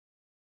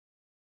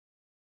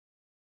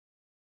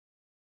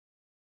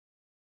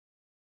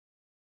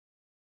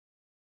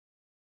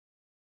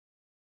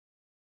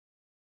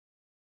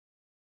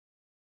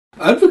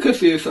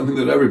Advocacy is something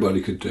that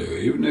everybody could do,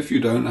 even if you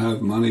don't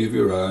have money of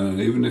your own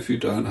and even if you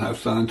don't have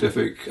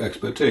scientific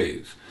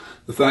expertise.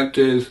 The fact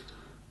is,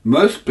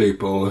 most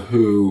people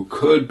who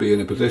could be in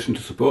a position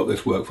to support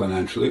this work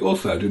financially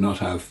also do not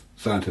have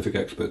scientific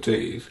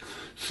expertise.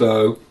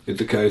 So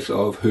it's a case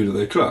of who do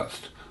they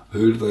trust?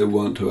 Who do they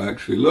want to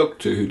actually look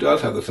to who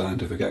does have the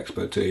scientific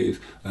expertise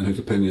and whose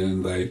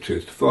opinion they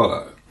choose to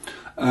follow?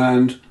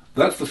 And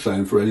that's the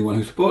same for anyone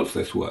who supports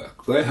this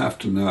work. They have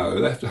to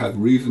know, they have to have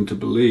reason to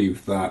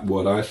believe that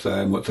what I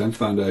say and what SENS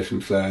Foundation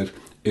says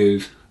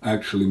is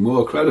actually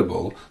more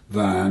credible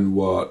than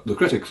what the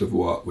critics of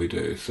what we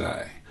do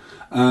say.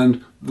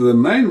 And the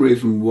main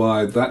reason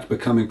why that's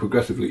becoming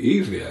progressively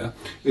easier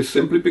is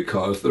simply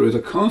because there is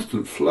a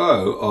constant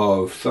flow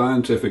of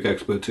scientific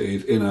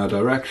expertise in our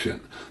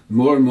direction.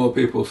 More and more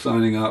people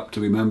signing up to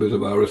be members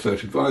of our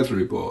research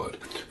advisory board.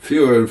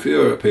 Fewer and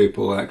fewer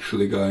people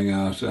actually going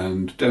out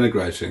and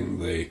denigrating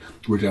the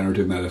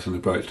regenerative medicine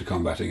approach to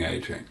combating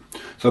aging.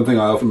 Something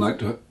I often like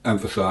to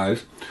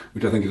emphasize,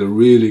 which I think is a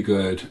really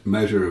good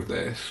measure of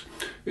this,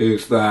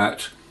 is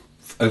that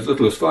as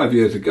little as 5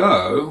 years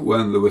ago,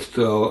 when there was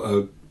still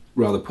a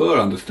rather poor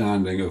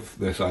understanding of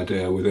this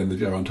idea within the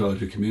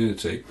gerontology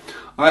community,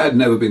 I had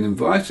never been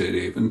invited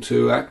even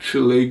to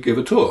actually give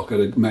a talk at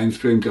a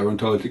mainstream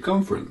gerontology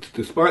conference,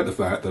 despite the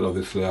fact that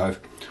obviously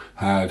I've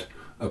had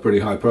a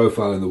pretty high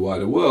profile in the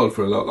wider world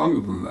for a lot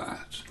longer than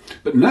that.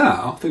 But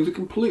now things are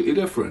completely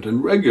different,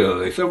 and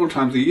regularly, several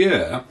times a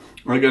year,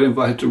 I get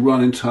invited to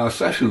run entire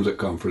sessions at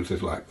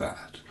conferences like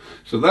that.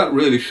 So that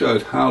really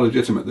shows how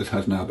legitimate this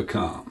has now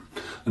become.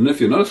 And if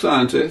you're not a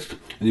scientist,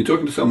 and you're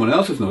talking to someone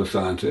else who's not a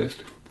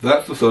scientist,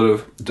 that's the sort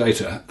of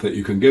data that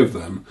you can give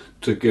them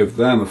to give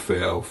them a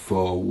feel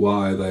for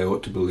why they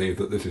ought to believe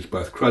that this is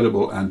both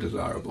credible and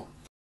desirable.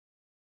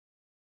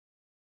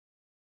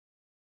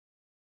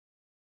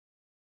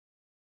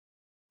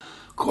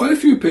 Quite a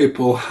few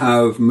people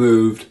have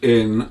moved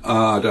in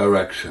our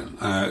direction.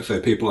 So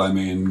people, I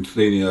mean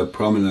senior,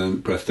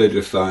 prominent,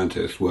 prestigious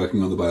scientists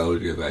working on the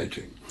biology of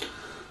aging.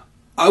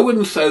 I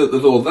wouldn't say that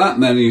there's all that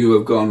many who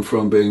have gone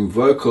from being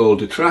vocal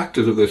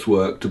detractors of this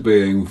work to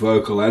being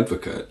vocal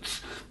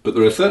advocates, but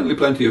there are certainly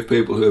plenty of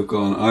people who have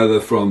gone either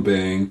from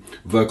being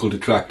vocal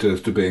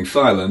detractors to being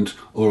silent,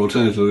 or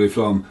alternatively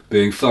from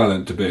being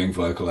silent to being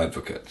vocal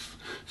advocates.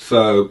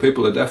 So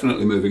people are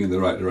definitely moving in the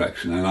right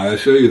direction, and I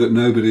assure you that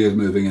nobody is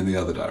moving in the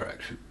other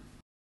direction.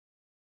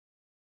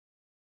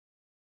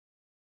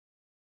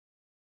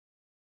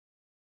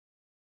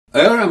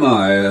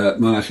 ARMI at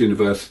Monash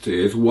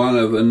University is one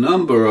of a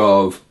number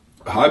of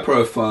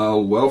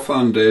high-profile,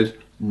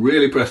 well-funded,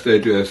 really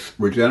prestigious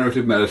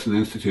regenerative medicine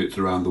institutes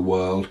around the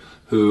world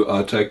who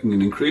are taking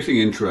an increasing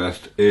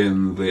interest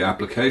in the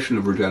application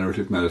of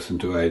regenerative medicine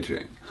to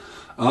aging.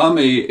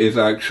 ARMI is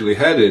actually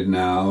headed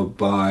now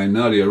by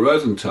Nadia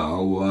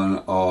Rosenthal,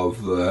 one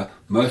of the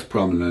most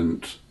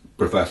prominent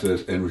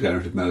professors in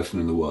regenerative medicine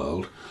in the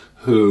world,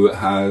 who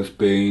has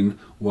been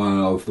one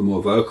of the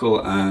more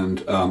vocal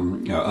and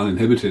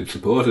uninhibited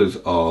supporters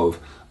of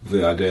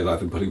the ideas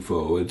I've been putting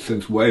forward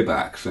since way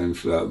back,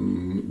 since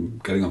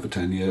getting on for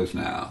 10 years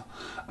now.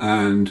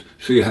 And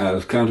she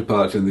has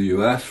counterparts in the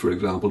US, for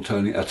example,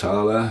 Tony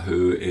Atala,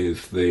 who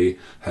is the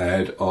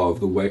head of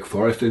the Wake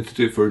Forest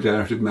Institute for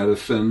Regenerative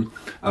Medicine,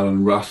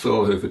 Alan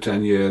Russell, who for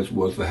 10 years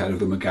was the head of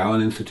the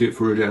McGowan Institute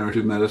for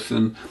Regenerative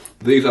Medicine.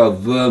 These are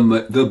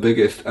the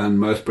biggest and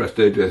most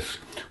prestigious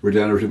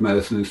regenerative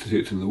medicine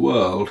institutes in the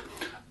world,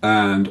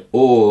 and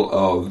all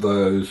of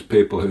those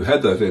people who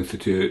head those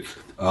institutes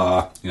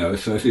are,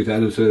 associate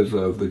editors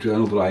of the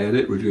journal that I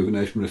edit,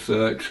 Rejuvenation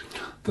Research.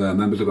 They're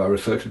members of our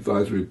research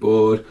advisory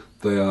board.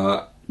 They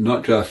are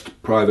not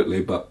just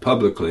privately but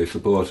publicly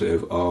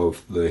supportive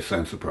of the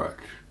SENS approach.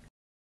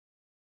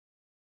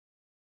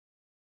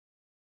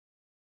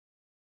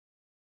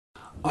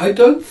 I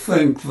don't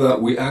think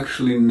that we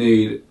actually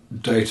need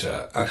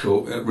data,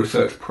 actual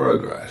research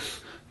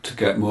progress, to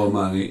get more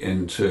money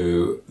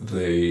into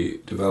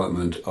the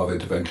development of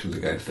interventions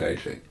against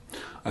aging.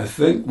 I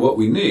think what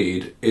we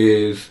need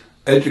is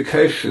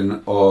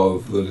education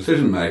of the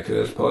decision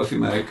makers, policy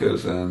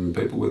makers and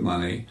people with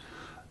money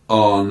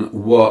on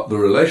what the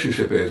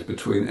relationship is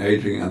between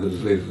aging and the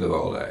diseases of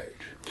old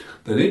age.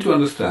 They need to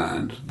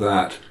understand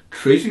that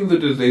treating the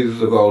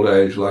diseases of old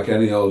age like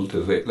any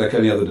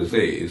other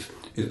disease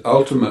is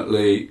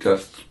ultimately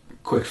just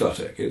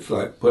quixotic. It's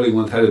like putting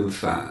one's head in the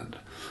sand,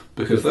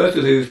 because those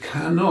diseases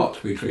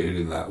cannot be treated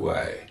in that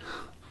way.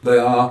 They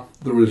are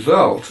the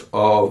result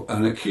of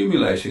an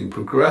accumulating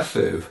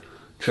progressive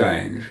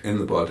change in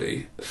the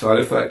body, side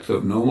effects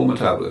of normal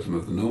metabolism,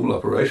 of the normal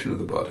operation of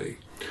the body.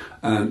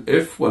 And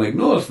if one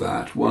ignores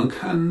that, one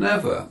can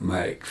never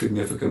make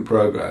significant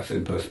progress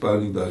in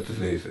postponing those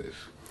diseases.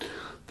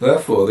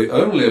 Therefore, the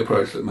only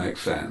approach that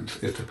makes sense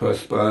is to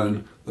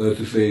postpone those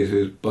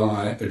diseases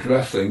by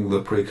addressing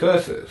the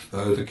precursors,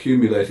 those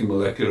accumulating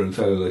molecular and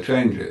cellular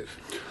changes.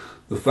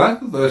 The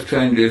fact that those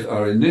changes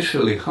are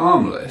initially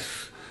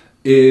harmless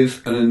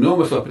is an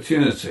enormous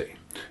opportunity.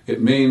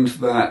 It means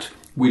that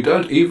we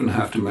don't even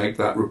have to make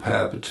that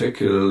repair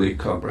particularly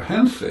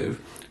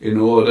comprehensive. in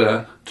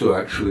order to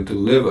actually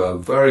deliver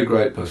very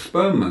great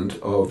postponement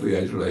of the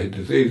age-related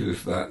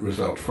diseases that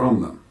result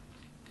from them.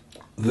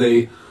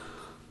 The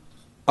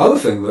other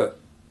thing that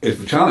is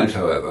the challenge,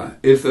 however,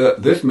 is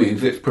that this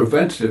means it's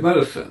preventative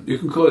medicine. You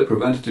can call it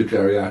preventative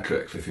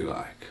geriatrics, if you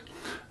like.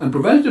 And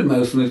preventative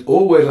medicine is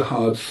always a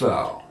hard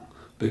sell,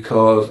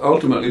 because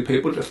ultimately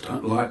people just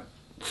don't like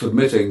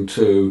submitting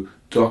to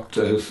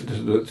doctors,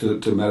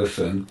 to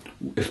medicine,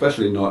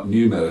 especially not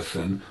new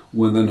medicine,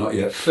 when they're not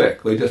yet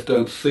sick. They just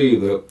don't see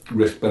the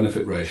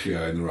risk-benefit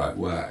ratio in the right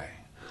way.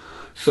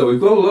 So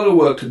we've got a lot of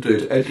work to do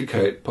to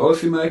educate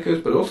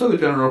policymakers, but also the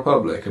general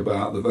public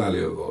about the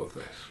value of all of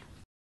this.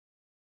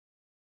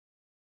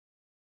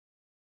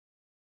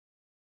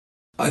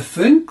 I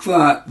think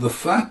that the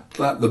fact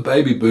that the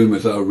baby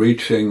boomers are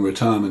reaching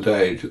retirement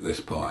age at this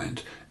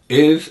point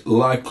is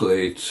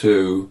likely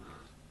to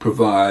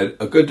provide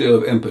a good deal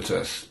of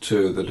impetus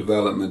to the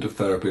development of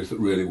therapies that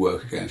really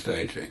work against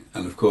aging.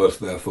 And of course,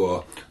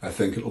 therefore, I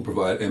think it will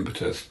provide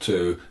impetus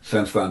to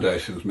SENS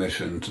Foundation's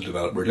mission to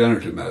develop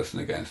regenerative medicine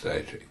against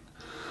aging.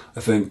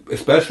 I think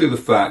especially the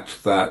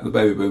fact that the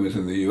baby boomers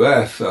in the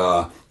US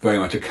are very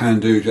much a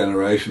can-do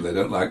generation, they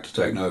don't like to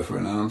take no for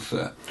an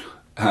answer,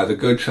 has a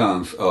good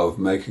chance of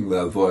making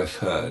their voice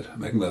heard,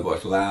 making their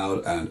voice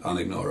loud and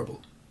unignorable.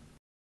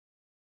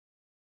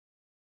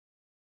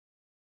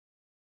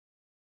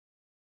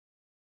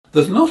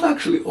 There's not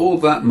actually all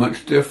that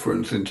much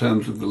difference in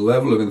terms of the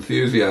level of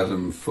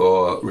enthusiasm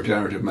for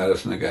regenerative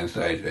medicine against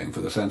aging, for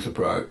the SENS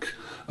approach,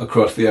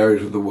 across the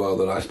areas of the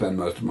world that I spend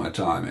most of my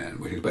time in,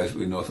 which is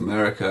basically North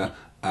America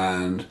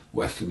and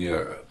Western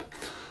Europe.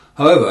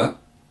 However,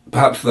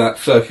 perhaps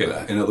that's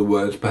circular. In other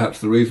words,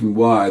 perhaps the reason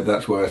why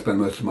that's where I spend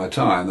most of my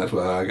time, that's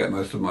where I get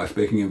most of my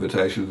speaking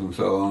invitations and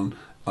so on,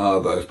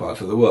 are those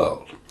parts of the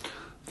world.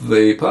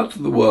 The parts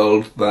of the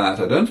world that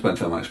I don't spend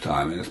so much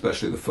time in,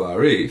 especially the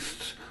Far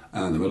East,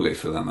 and the Middle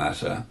East for that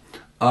matter,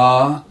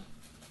 are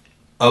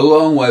a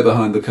long way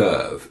behind the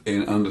curve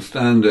in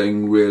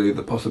understanding really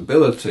the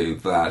possibility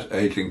that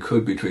aging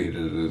could be treated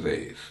as a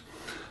disease.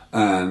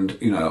 And,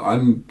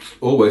 I'm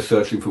always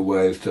searching for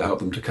ways to help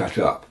them to catch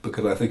up,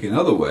 because I think in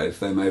other ways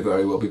they may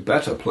very well be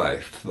better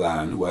placed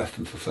than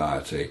Western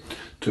society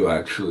to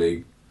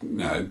actually,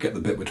 get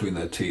the bit between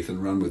their teeth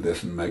and run with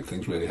this and make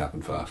things really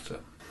happen faster.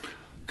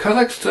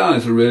 Kazakhstan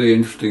is a really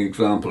interesting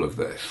example of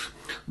this.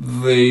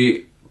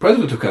 The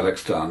President of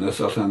Kazakhstan,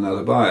 Nursultan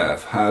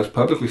Nazarbayev, has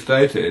publicly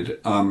stated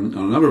on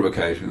a number of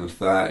occasions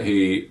that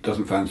he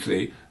doesn't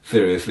fancy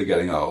seriously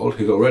getting old.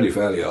 He's already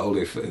fairly old,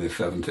 he's in his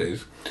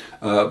 70s,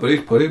 but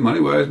he's put his money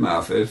where his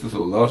mouth is. There's a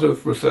lot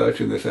of research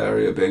in this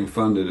area being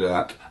funded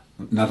at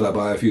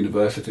Nazarbayev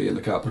University in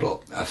the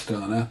capital,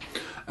 Astana,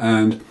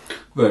 and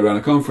they ran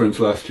a conference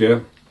last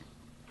year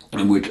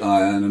in which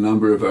I and a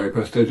number of very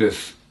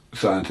prestigious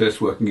scientists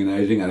working in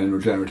aging and in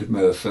regenerative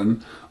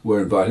medicine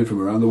were invited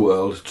from around the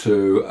world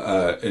to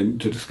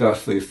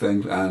discuss these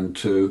things and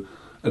to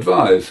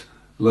advise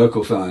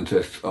local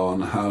scientists on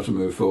how to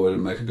move forward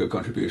and make a good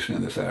contribution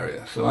in this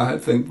area. So I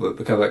think that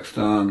the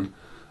Kazakhstan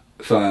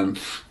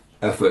science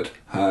effort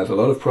has a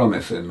lot of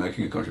promise in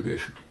making a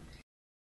contribution.